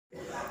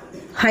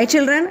Hi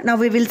children, now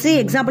we will see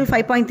example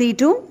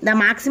 5.32. The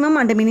maximum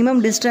and minimum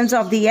distance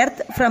of the earth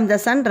from the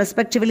sun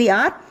respectively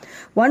are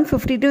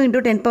 152 into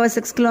 10 power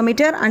 6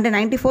 kilometer and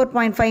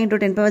 94.5 into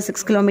 10 power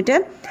 6 kilometer.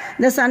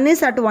 The sun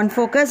is at one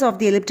focus of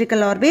the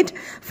elliptical orbit.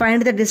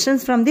 Find the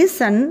distance from the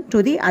sun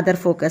to the other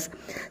focus.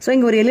 So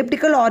இங்க ஒரு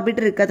elliptical orbit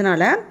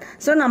இருக்கிறதுனால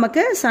so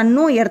நமக்கு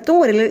சன்னும்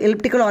எர்த்தும் ஒரு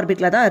elliptical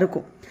orbitல தான்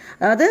இருக்கும்.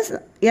 அதாவது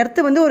earth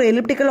வந்து ஒரு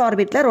எலிப்டிக்கல்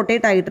ஆர்பிட்டில்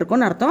ரொட்டேட் ஆகிட்டு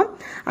இருக்கும்னு அர்த்தம்.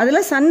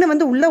 அதில் சன்னு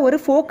வந்து உள்ள ஒரு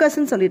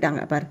ஃபோக்கஸ்ன்னு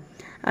சொல்லிட்டாங்க பார்.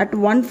 அட்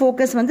ஒன்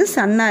ஃபோக்கஸ் வந்து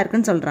சன்னாக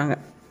இருக்குன்னு சொல்கிறாங்க.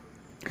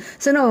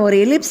 ஸோ நான் ஒரு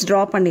எலிப்ஸ்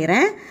ட்ரா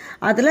பண்ணிடுறேன்.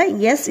 அதில்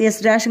எஸ்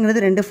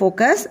டேஷுங்கிறது ரெண்டு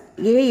ஃபோக்கஸ்,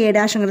 ஏ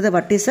டேஷுங்கிறது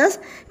வர்டிசஸ்.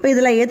 இப்போ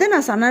இதில் எதை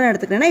நான் சன்னு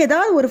எடுத்துக்கிறேன்னா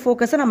ஏதாவது ஒரு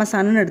ஃபோக்கஸை நம்ம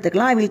சன்னு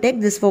எடுத்துக்கலாம். I will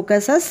take this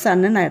focus as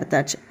சன்னு நான்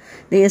எடுத்தாச்சு.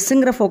 இந்த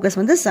எஸ்ஸுங்கிற ஃபோக்கஸ்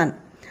வந்து சன்.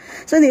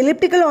 ஸோ இந்த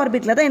எலிப்டிக்கல்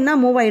ஆர்பிட்டில் தான் என்ன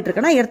மூவ் ஆகிட்டு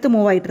இருக்குன்னா எர்த்து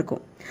மூவ் ஆகிட்டு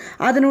இருக்கும்.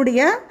 அதனுடைய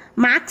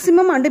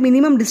மேக்ஸிமம் அண்ட்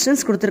மினிமம்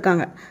டிஸ்டன்ஸ்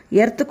கொடுத்துருக்காங்க.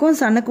 எர்த்துக்கும்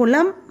சன்னுக்கும் உள்ள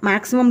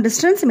maximum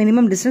distance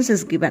minimum distance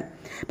is given.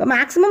 இப்போ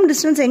மேக்ஸிமம்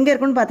டிஸ்டன்ஸ் எங்கே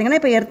இருக்குன்னு பார்த்தீங்கன்னா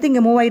இப்போ எர்த்து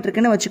இங்கே மூவ் ஆகிட்டு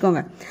இருக்குன்னு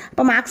வச்சுக்கோங்க.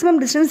 இப்போ மேக்ஸிமம்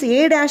டிஸ்டன்ஸ்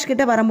ஏ டேஷ்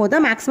கிட்ட வரும்போது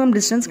தான் மேக்ஸிமம்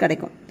டிஸ்டன்ஸ்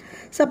கிடைக்கும்.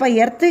 ஸோ அப்போ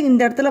எர்த்து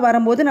இந்த இடத்துல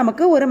வரும்போது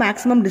நமக்கு ஒரு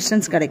மேக்ஸிமம்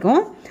டிஸ்டன்ஸ்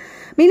கிடைக்கும்.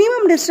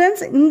 மினிமம்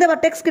டிஸ்டன்ஸ் இந்த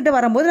வர்டெக்ஸ் கிட்ட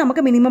வரும்போது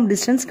நமக்கு மினிமம்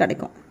டிஸ்டன்ஸ்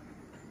கிடைக்கும்.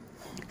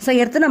 ஸோ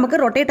எர்த்து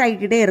நமக்கு ரொட்டேட்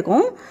ஆகிக்கிட்டே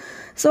இருக்கும்.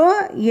 ஸோ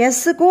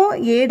எஸ்ஸுக்கும்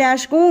ஏ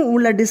டேஷ்க்கும்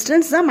உள்ள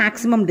டிஸ்டன்ஸ் தான்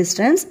maximum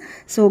distance.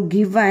 So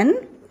given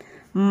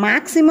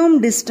maximum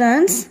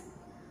distance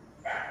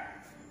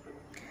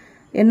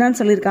என்னன்னு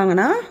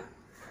சொல்லியிருக்காங்கன்னா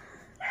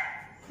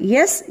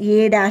S A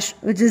dash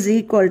which is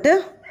equal to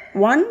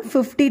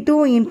 152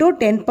 into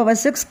 10 power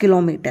 6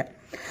 kilometre.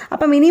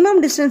 அப்போ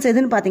மினிமம் டிஸ்டன்ஸ்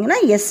எதுன்னு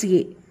பார்த்தீங்கன்னா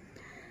S A.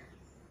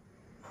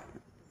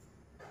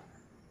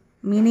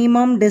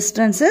 minimum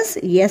distance is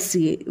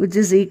SA which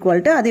is equal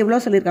to அது எவ்வளோ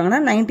சொல்லியிருக்காங்கன்னா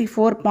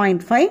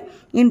 94.5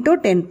 into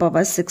 10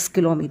 power 6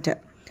 கிலோமீட்டர்.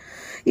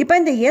 இப்போ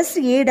இந்த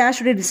SA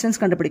dash உடைய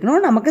டிஸ்டன்ஸ் கண்டுபிடிக்கணும்.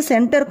 நமக்கு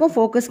சென்டருக்கும்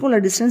ஃபோக்கஸ்க்கும் உள்ள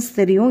டிஸ்டன்ஸ்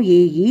தெரியும்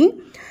AE,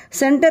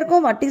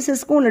 சென்டருக்கும்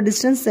வர்டிசஸ்க்கும் உள்ள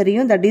டிஸ்டன்ஸ்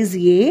தெரியும் தட் இஸ்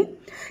A.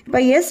 இப்போ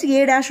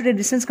SA dash உடைய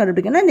டிஸ்டன்ஸ்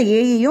கண்டுபிடிக்கணும். இந்த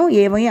ஏயும்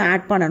ஏவையும்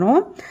ஆட்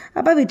பண்ணணும்.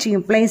 அப்போ which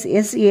implies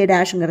SA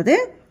dashங்கிறது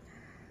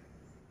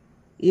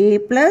A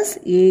plus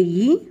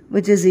AE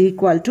which is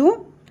equal to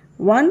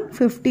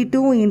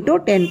 152 into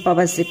 10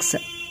 power 6.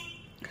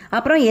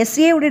 அப்புறம்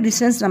SA உடைய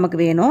டிஸ்டன்ஸ் நமக்கு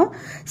வேணும்.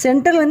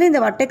 சென்டர்லேருந்து இந்த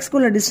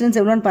வர்டெக்ஸ்குள்ள டிஸ்டன்ஸ்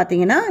எவ்வளோன்னு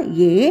பார்த்தீங்கன்னா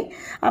A.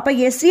 அப்போ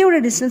SA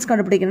உடைய டிஸ்டன்ஸ்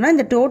கண்டுபிடிக்கணும்னா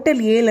இந்த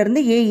டோட்டல்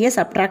ஏலேருந்து ஏஏ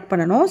சப்ட்ராக்ட்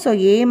பண்ணணும். ஸோ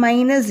A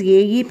minus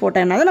AE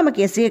போட்டோம்னா தான்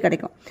நமக்கு SA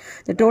கிடைக்கும்.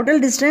 இந்த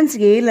டோட்டல் டிஸ்டன்ஸ்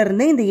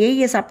ஏலேருந்து இந்த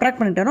ஏஏ சப்ட்ராக்ட்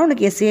பண்ணிட்டோம்னா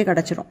உனக்கு SA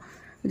கிடச்சிரும்.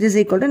 Which is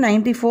equal to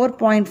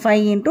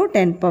 94.5 into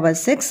 10 power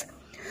 6.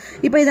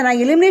 இப்போ இதை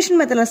நான் எலிமினேஷன்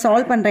மெத்தடில்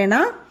சால்வ்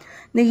பண்ணுறேன்னா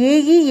இந்த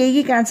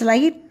ஏஇ கேன்சல்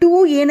ஆகி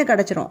 2ஏன்னு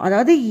கிடச்சிரும்.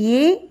 அதாவது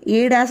ஏ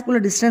டேஷ்குள்ள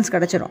டிஸ்டன்ஸ்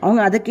கிடச்சிரும்.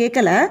 அவங்க அதை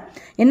கேட்கல,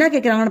 என்ன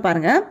கேட்குறாங்கன்னு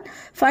பாருங்கள்.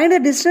 Find the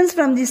distance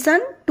from the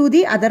Sun to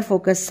the other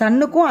focus.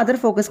 சன்னுக்கும் other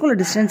ஃபோக்கஸ்க்கும் உள்ள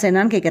டிஸ்டன்ஸ்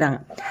என்னன்னு கேட்குறாங்க.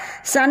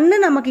 சன்னு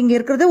நமக்கு இங்கே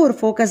இருக்கிறது ஒரு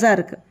ஃபோக்கஸாக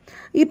இருக்குது.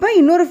 இப்போ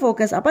இன்னொரு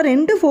ஃபோக்கஸ், அப்போ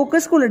ரெண்டு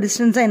ஃபோக்கஸ்க்கு உள்ள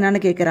டிஸ்டன்ஸாக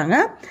என்னன்னு கேட்குறாங்க.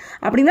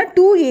 அப்படின்னா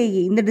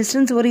 2AE, இந்த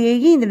டிஸ்டன்ஸ் ஒரு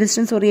ஏஇ, இந்த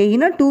டிஸ்டன்ஸ் ஒரு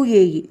ஏஇனா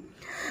 2AE.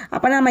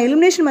 அப்போ நம்ம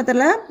எலிமினேஷன்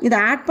மெத்தடில் இதை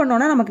ஆட்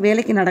பண்ணோன்னா நமக்கு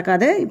வேலைக்கு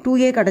நடக்காது.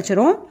 2A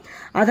கிடச்சிரும்.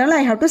 அதனால்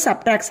ஐ ஹவ் டு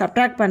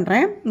சப்ட்ராக்ட்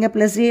பண்ணுறேன். இங்கே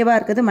ப்ளஸ் ஏவாக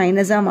இருக்கிறது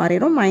மைனஸாக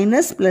மாறிடும்,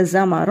 மைனஸ்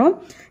ப்ளஸ்ஸாக மாறும்.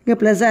 இங்கே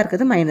ப்ளஸ்ஸாக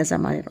இருக்கிறது மைனஸாக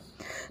மாறிடும்.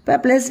 இப்போ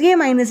plus A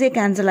minus A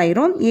cancel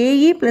ஆகிரும்.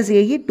 ஏஇ ப்ளஸ்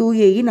ஏஇ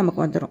 2AE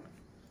நமக்கு வந்துடும்.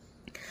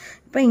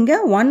 இப்போ இங்கே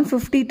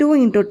 152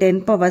 into 10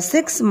 power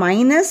 6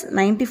 minus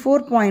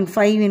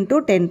 94.5 into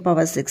 10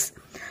 power 6.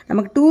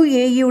 நமக்கு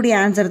 2AE உடைய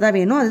ஆன்சர் தான்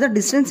வேணும். அதுதான்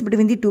distance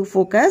between the two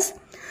focus.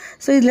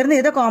 So இதிலேருந்து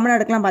எதை காமனாக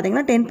எடுக்கலாம்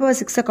பார்த்தீங்கன்னா 10 power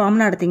 6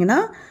 காமனாக எடுத்திங்கன்னா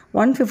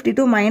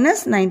 152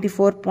 மைனஸ்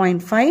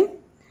 94.5.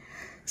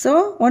 ஸோ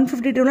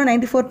 152ல்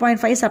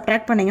 94.5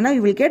 சப்ட்ராக்ட் பண்ணிங்கன்னா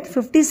யூ வில் கெட்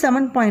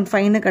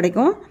 57.5ன்னு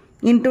கிடைக்கும்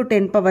இன்டூ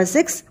 10 power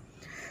 6.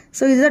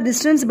 ஸோ இதுதான்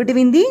distance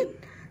between the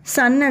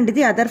Sun and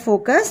the other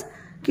focus.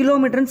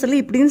 கிலோமீட்டர்னு சொல்லி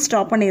இப்படின்னு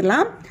ஸ்டாப்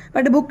பண்ணிடலாம்.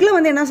 பட் புக்கில்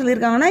வந்து என்ன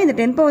சொல்லியிருக்காங்கன்னா இந்த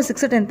 10 power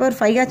 6 10 power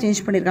 5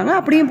 சேஞ்ச் பண்ணியிருக்காங்க.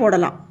 அப்படியும்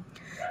போடலாம்.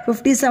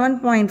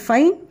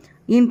 57.5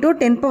 இன்டூ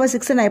 10 power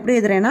 6 நான் எப்படி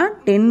எழுதுறேன்னா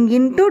 10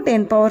 into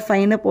 10 power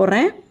 5ன்னு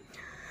போடுறேன்.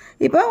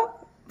 இப்போ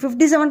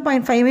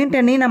 57.5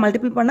 10 நான்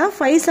மல்டிபிள் பண்ணால்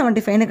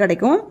 575ன்னு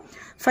கிடைக்கும்.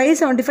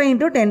 575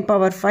 into 10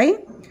 power 5.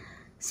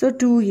 So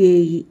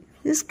 2AE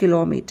is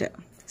kilometer.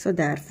 So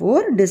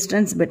therefore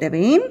distance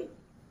between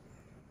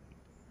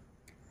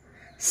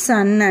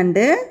sun and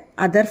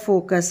other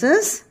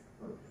focuses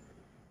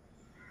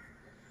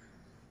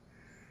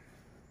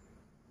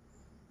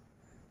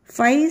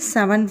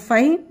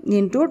 (575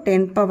 into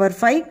 10 power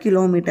 5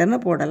 கிலோமீட்டர்னு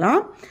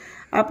போடலாம்.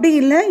 அப்படி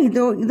இல்லை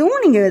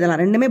இதுவும் நீங்கள்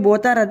எழுதலாம். ரெண்டுமே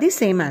both are the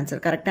same answer,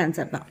 correct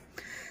answer தான்.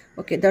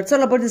 Okay, that's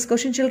all about this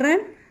question children.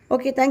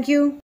 Okay, thank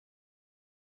you.